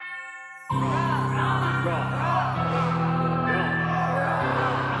Hello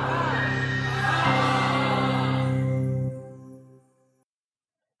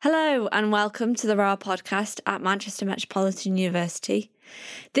and welcome to the RAR podcast at Manchester Metropolitan University.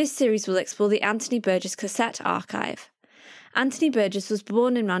 This series will explore the Anthony Burgess Cassette Archive. Anthony Burgess was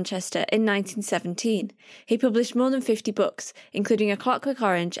born in Manchester in 1917. He published more than 50 books, including A Clockwork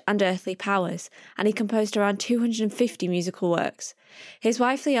Orange and Earthly Powers, and he composed around 250 musical works. His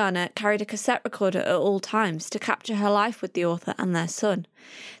wife Liana carried a cassette recorder at all times to capture her life with the author and their son.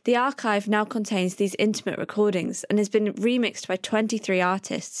 The archive now contains these intimate recordings and has been remixed by 23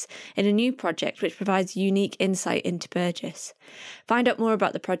 artists in a new project which provides unique insight into Burgess. Find out more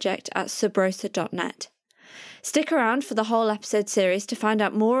about the project at subrosa.net. Stick around for the whole episode series to find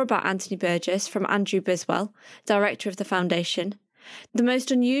out more about Anthony Burgess from Andrew Biswell, director of the Foundation, the most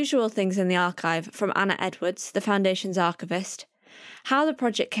unusual things in the archive from Anna Edwards, the Foundation's archivist, how the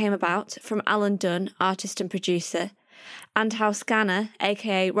project came about from Alan Dunn, artist and producer, and how Scanner,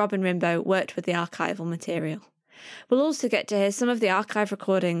 aka Robin Rimbaud, worked with the archival material. We'll also get to hear some of the archive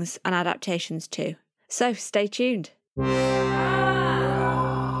recordings and adaptations too. So stay tuned.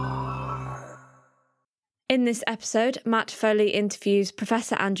 In this episode, Matt Foley interviews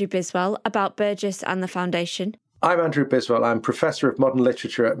Professor Andrew Biswell about Burgess and the Foundation. I'm Andrew Biswell. I'm Professor of Modern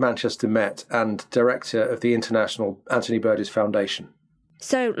Literature at Manchester Met and Director of the International Anthony Burgess Foundation.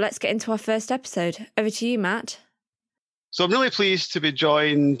 So let's get into our first episode. Over to you, Matt. So I'm really pleased to be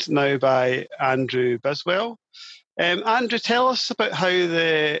joined now by Andrew Biswell. Andrew, tell us about how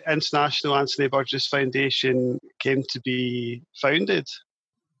the International Anthony Burgess Foundation came to be founded.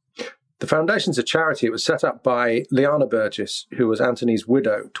 The Foundation's a charity. It was set up by Liana Burgess, who was Anthony's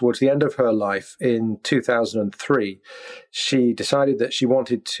widow, towards the end of her life in 2003. She decided that she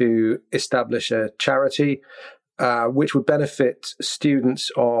wanted to establish a charity which would benefit students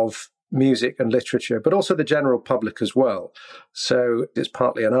of music and literature, but also the general public as well. So it's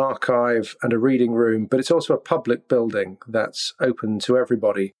partly an archive and a reading room, but it's also a public building that's open to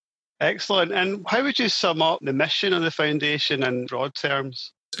everybody. Excellent. And how would you sum up the mission of the Foundation in broad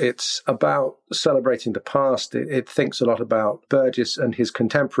terms? It's about celebrating the past. It thinks a lot about Burgess and his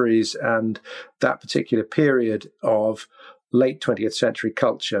contemporaries and that particular period of late 20th century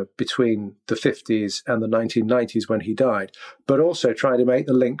culture between the 50s and the 1990s when he died, but also trying to make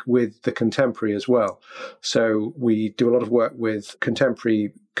the link with the contemporary as well. So we do a lot of work with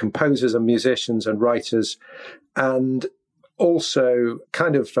contemporary composers and musicians and writers, and also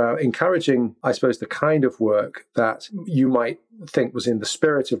kind of encouraging, I suppose, the kind of work that you might think was in the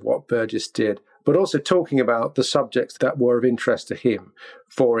spirit of what Burgess did, but also talking about the subjects that were of interest to him.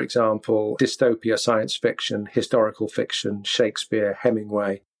 For example, dystopia, science fiction, historical fiction, Shakespeare,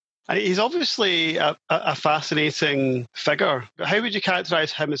 Hemingway. And he's obviously a fascinating figure. How would you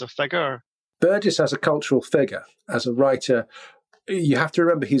characterise him as a figure? Burgess as a cultural figure, as a writer, you have to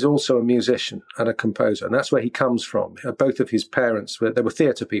remember he's also a musician and a composer, and that's where he comes from. Both of his parents, they were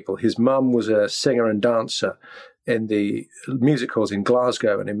theatre people. His mum was a singer and dancer in the music halls in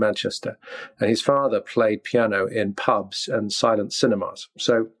Glasgow and in Manchester, and his father played piano in pubs and silent cinemas.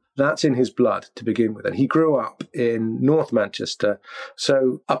 So that's in his blood to begin with. And he grew up in North Manchester.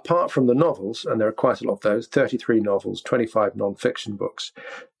 So apart from the novels, and there are quite a lot of those, 33 novels, 25 non-fiction books,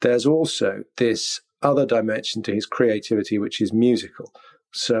 there's also this other dimension to his creativity, which is musical.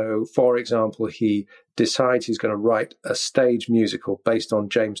 So, for example, he decides he's going to write a stage musical based on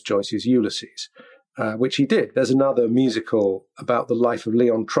James Joyce's Ulysses, which he did. There's another musical about the life of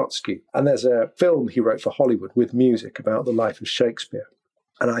Leon Trotsky, and there's a film he wrote for Hollywood with music about the life of Shakespeare.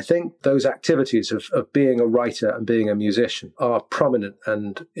 And I think those activities of being a writer and being a musician are prominent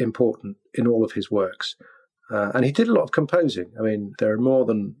and important in all of his works. And he did a lot of composing. I mean, there are more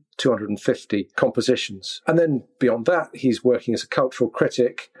than 250 compositions. And then beyond that, he's working as a cultural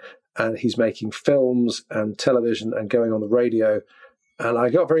critic, and he's making films and television and going on the radio. And I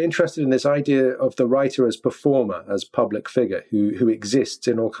got very interested in this idea of the writer as performer, as public figure who exists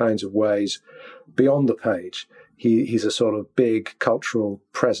in all kinds of ways beyond the page. He's a sort of big cultural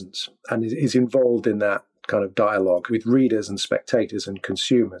presence and is involved in that kind of dialogue with readers and spectators and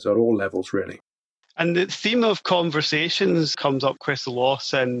consumers at all levels, really. And the theme of conversations comes up quite a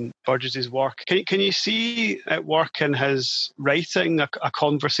lot in Burgess's work. Can you see at work in his writing a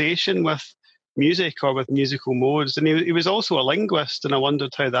conversation with music or with musical modes? And he was also a linguist, and I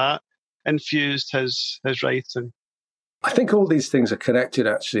wondered how that infused his writing. I think all these things are connected,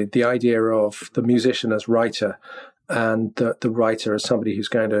 actually. The idea of the musician as writer and the writer as somebody who's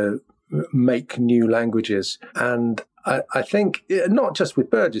going to make new languages. And I think not just with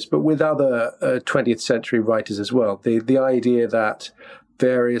Burgess, but with other 20th century writers as well, the idea that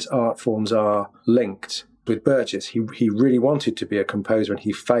various art forms are linked. With Burgess, he really wanted to be a composer and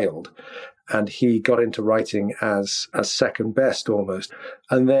he failed. And he got into writing as second best almost.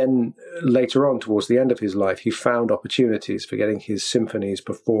 And then later on, towards the end of his life, he found opportunities for getting his symphonies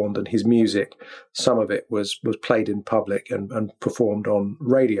performed and his music. Some of it was played in public and performed on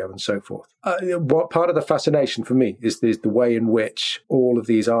radio and so forth. What part of the fascination for me is the way in which all of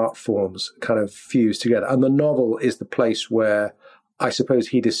these art forms kind of fuse together. And the novel is the place where I suppose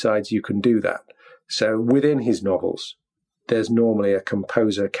he decides you can do that. So within his novels, there's normally a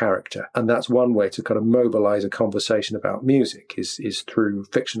composer character. And that's one way to kind of mobilize a conversation about music is through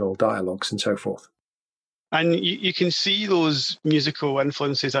fictional dialogues and so forth. And you can see those musical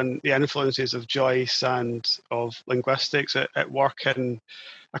influences and the influences of Joyce and of linguistics at work in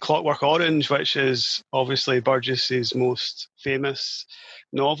A Clockwork Orange, which is obviously Burgess's most famous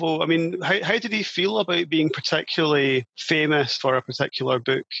novel. I mean, how did he feel about being particularly famous for a particular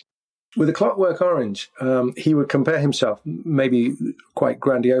book? With A Clockwork Orange, he would compare himself, maybe quite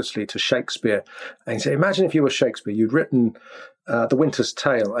grandiosely, to Shakespeare. And he'd say, imagine if you were Shakespeare, you'd written The Winter's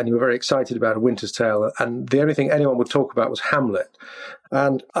Tale, and you were very excited about A Winter's Tale, and the only thing anyone would talk about was Hamlet.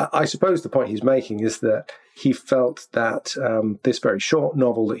 And I suppose the point he's making is that he felt that this very short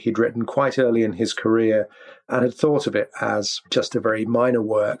novel that he'd written quite early in his career and had thought of it as just a very minor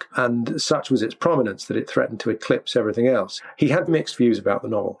work, and such was its prominence that it threatened to eclipse everything else. He had mixed views about the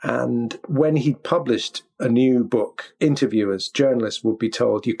novel, and when he published a new book, interviewers, journalists would be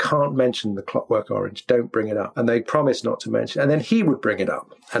told, you can't mention The Clockwork Orange, don't bring it up. And they promised not to mention it, and then he would bring it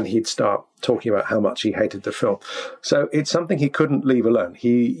up, and he'd start talking about how much he hated the film. So it's something he couldn't leave alone.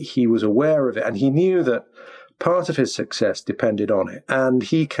 He was aware of it, and he knew that part of his success depended on it. And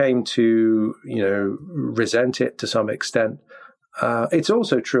he came to, resent it to some extent. It's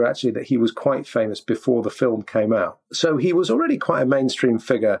also true, actually, that he was quite famous before the film came out. So he was already quite a mainstream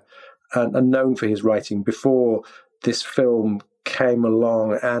figure and known for his writing before this film came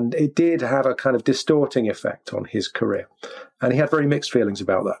along. And it did have a kind of distorting effect on his career. And he had very mixed feelings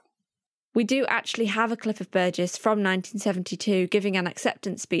about that. We do actually have a clip of Burgess from 1972 giving an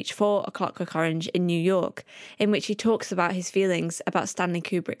acceptance speech for A Clockwork Orange in New York, in which he talks about his feelings about Stanley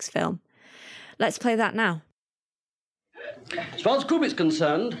Kubrick's film. Let's play that now. As far as Kubrick's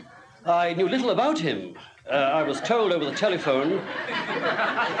concerned, I knew little about him. I was told over the telephone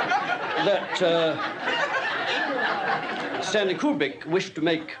that Stanley Kubrick wished to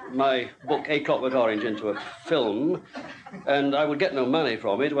make my book, A Clockwork Orange, into a film, and I would get no money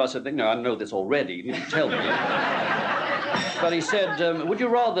from it. Well, I said, I know this already, you need to tell me. But he said, would you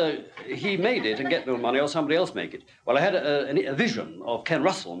rather he made it and get no money or somebody else make it? Well, I had a vision of Ken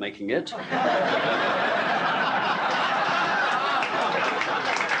Russell making it.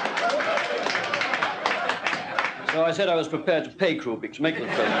 So I said I was prepared to pay Kubrick to make the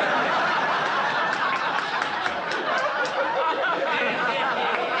film.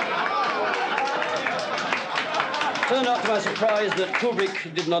 Turned out to my surprise that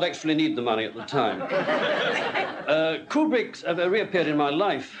Kubrick did not actually need the money at the time. Kubrick reappeared in my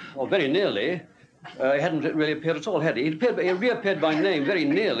life, or very nearly. He hadn't really appeared at all, had he? He reappeared by name very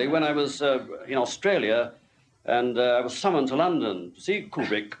nearly when I was in Australia, and I was summoned to London to see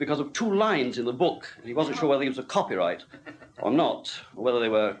Kubrick because of 2 lines in the book. He wasn't sure whether it was a copyright or not, or whether they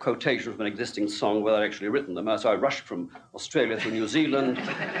were quotations from an existing song, whether I'd actually written them. So I rushed from Australia through New Zealand,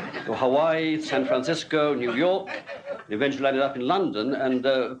 to Hawaii, San Francisco, New York, and eventually ended up in London and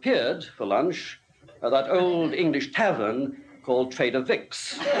appeared for lunch at that old English tavern called Trader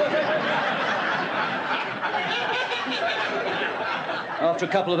Vic's. After a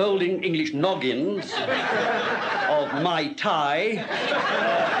couple of old English noggins of Mai Tai,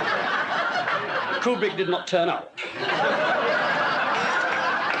 Kubrick did not turn up.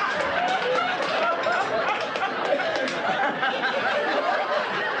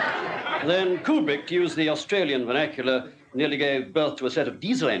 Then Kubrick used the Australian vernacular, nearly gave birth to a set of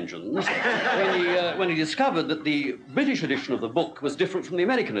diesel engines when he discovered that the British edition of the book was different from the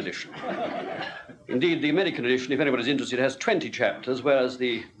American edition. Indeed, the American edition, if anybody's interested, has 20 chapters, whereas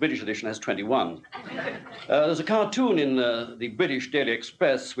the British edition has 21. There's a cartoon in the British Daily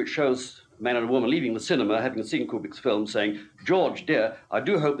Express which shows a man and a woman leaving the cinema, having seen Kubrick's film, saying, "George, dear, I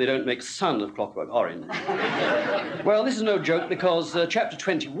do hope they don't make Son of Clockwork Orange." Well, this is no joke, because chapter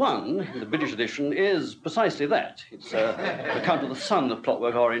 21 in the British edition is precisely that. It's an account of the son of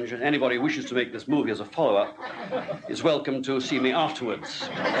Clockwork Orange, and anybody who wishes to make this movie as a follow-up is welcome to see me afterwards.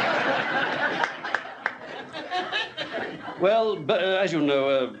 Well, but, as you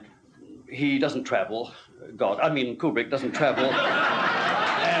know, he doesn't travel. Kubrick doesn't travel.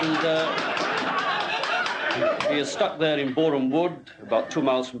 And He is stuck there in Boreham Wood, about 2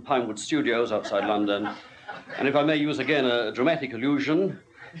 miles from Pinewood Studios outside London. And if I may use again a dramatic allusion,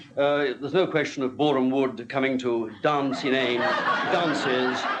 there's no question of Boreham Wood coming to dance inane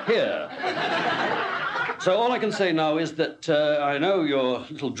dances here. So all I can say now is that I know your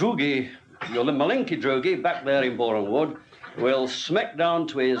little droogie, your Malinky droogie, back there in Boreham Wood, will smack down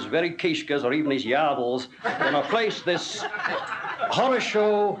to his very kishkas or even his yardles when I place this horror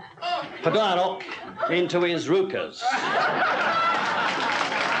show Padarok into his rukas.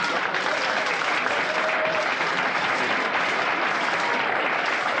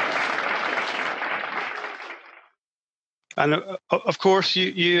 And of course,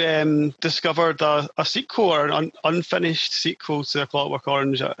 you discovered a sequel or an unfinished sequel to A Clockwork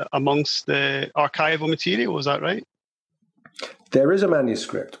Orange amongst the archival material. Was that right? There is a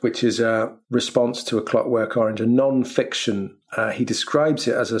manuscript which is a response to A Clockwork Orange, a non-fiction. He describes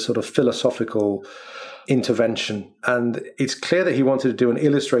it as a sort of philosophical intervention. And it's clear that he wanted to do an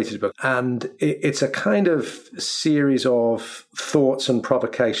illustrated book. And it's a kind of series of thoughts and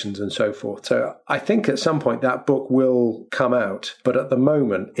provocations and so forth. So I think at some point that book will come out. But at the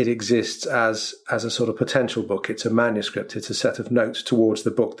moment, it exists as a sort of potential book. It's a manuscript. It's a set of notes towards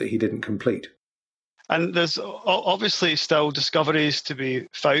the book that he didn't complete. And there's obviously still discoveries to be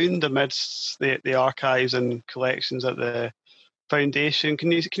found amidst the archives and collections at the Foundation.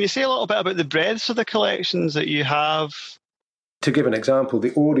 Can you say a little bit about the breadth of the collections that you have? To give an example,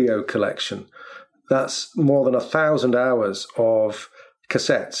 the audio collection, that's more than 1,000 hours of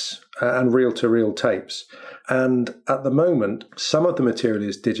cassettes and reel-to-reel tapes. And at the moment, some of the material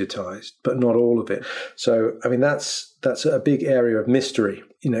is digitized, but not all of it. So, I mean, that's a big area of mystery.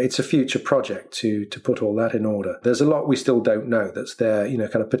 It's a future project to put all that in order. There's a lot we still don't know that's there,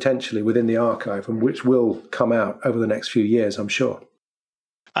 kind of potentially within the archive and which will come out over the next few years, I'm sure.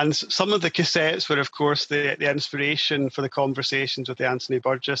 And some of the cassettes were, of course, the inspiration for the Conversations with the Anthony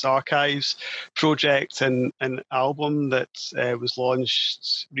Burgess Archives project and album that was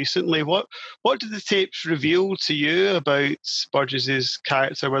launched recently. What did the tapes reveal to you about Burgess's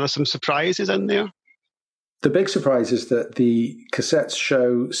character? Were there some surprises in there? The big surprise is that the cassettes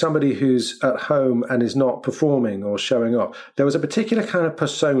show somebody who's at home and is not performing or showing off. There was a particular kind of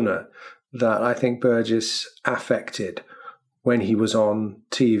persona that I think Burgess affected when he was on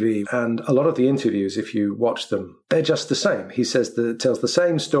TV. And a lot of the interviews, if you watch them, they're just the same. He tells the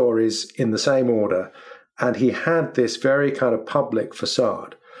same stories in the same order. And he had this very kind of public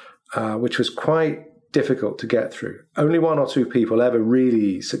facade, which was quite difficult to get through. Only one or two people ever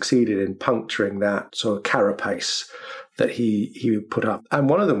really succeeded in puncturing that sort of carapace that he put up. And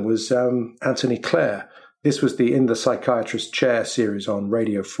one of them was Anthony Clare. This was the In the Psychiatrist's Chair series on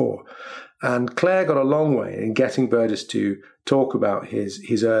Radio 4. And Clare got a long way in getting Burgess to talk about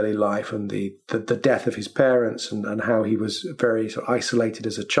his early life and the death of his parents and how he was very sort of isolated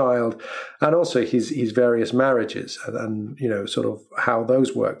as a child, and also his various marriages and sort of how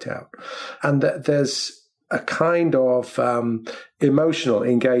those worked out. And there's a kind of emotional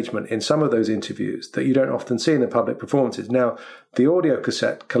engagement in some of those interviews that you don't often see in the public performances. Now, the audio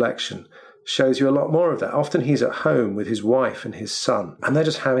cassette collection shows you a lot more of that. Often he's at home with his wife and his son, and they're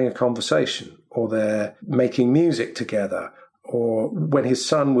just having a conversation, or they're making music together. Or when his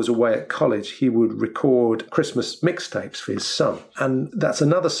son was away at college, he would record Christmas mixtapes for his son. And that's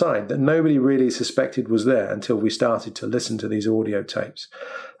another side that nobody really suspected was there until we started to listen to these audio tapes.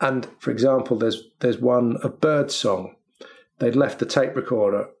 And for example, there's one, a bird song. They'd left the tape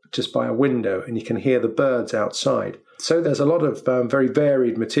recorder just by a window and you can hear the birds outside. So there's a lot of very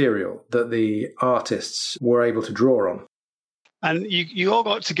varied material that the artists were able to draw on. And you all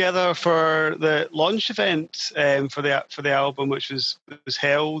got together for the launch event for the album, which was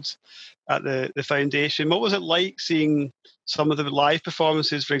held at the Foundation. What was it like seeing some of the live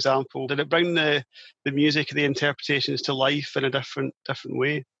performances, for example? Did it bring the music and the interpretations to life in a different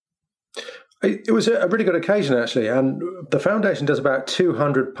way? It was a really good occasion, actually. And the Foundation does about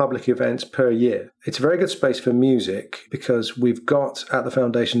 200 public events per year. It's a very good space for music because we've got at the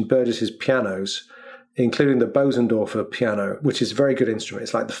Foundation Burgess's pianos, including the Bosendorfer piano, which is a very good instrument.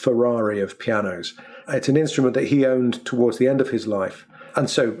 It's like the Ferrari of pianos. It's an instrument that he owned towards the end of his life. And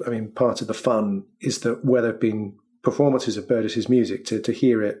so, I mean, part of the fun is that where there have been performances of Burgess's music, to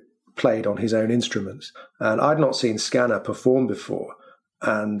hear it played on his own instruments. And I'd not seen Scanner perform before.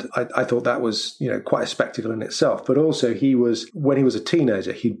 And I thought that was, quite a spectacle in itself. But also when he was a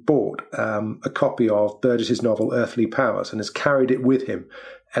teenager, he'd bought a copy of Burgess's novel Earthly Powers and has carried it with him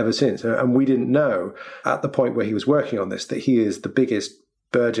ever since. And we didn't know at the point where he was working on this that he is the biggest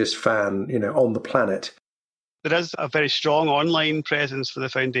Burgess fan, on the planet. There is a very strong online presence for the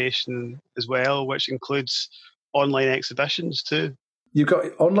Foundation as well, which includes online exhibitions too. You've got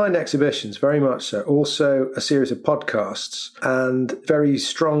online exhibitions, very much so. Also, a series of podcasts and very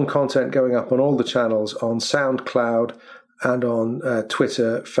strong content going up on all the channels on SoundCloud and on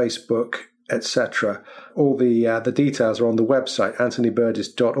Twitter, Facebook, etc. All the details are on the website,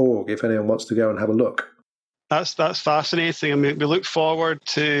 anthonyburgess.org, if anyone wants to go and have a look. That's fascinating. I mean, we look forward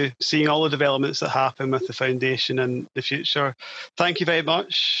to seeing all the developments that happen with the foundation in the future. Thank you very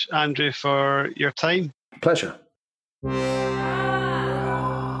much, Andrew, for your time. Pleasure.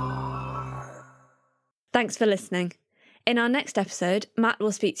 Thanks for listening. In our next episode, Matt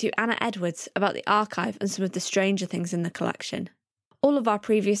will speak to Anna Edwards about the archive and some of the stranger things in the collection. All of our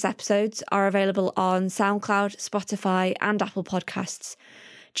previous episodes are available on SoundCloud, Spotify, and Apple Podcasts.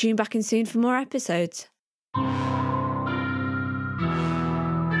 Tune back in soon for more episodes.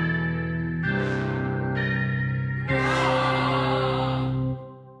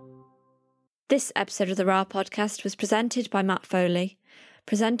 This episode of the RAR podcast was presented by Matt Foley,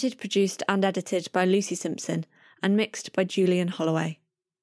 presented, produced and edited by Lucy Simpson, and mixed by Julian Holloway.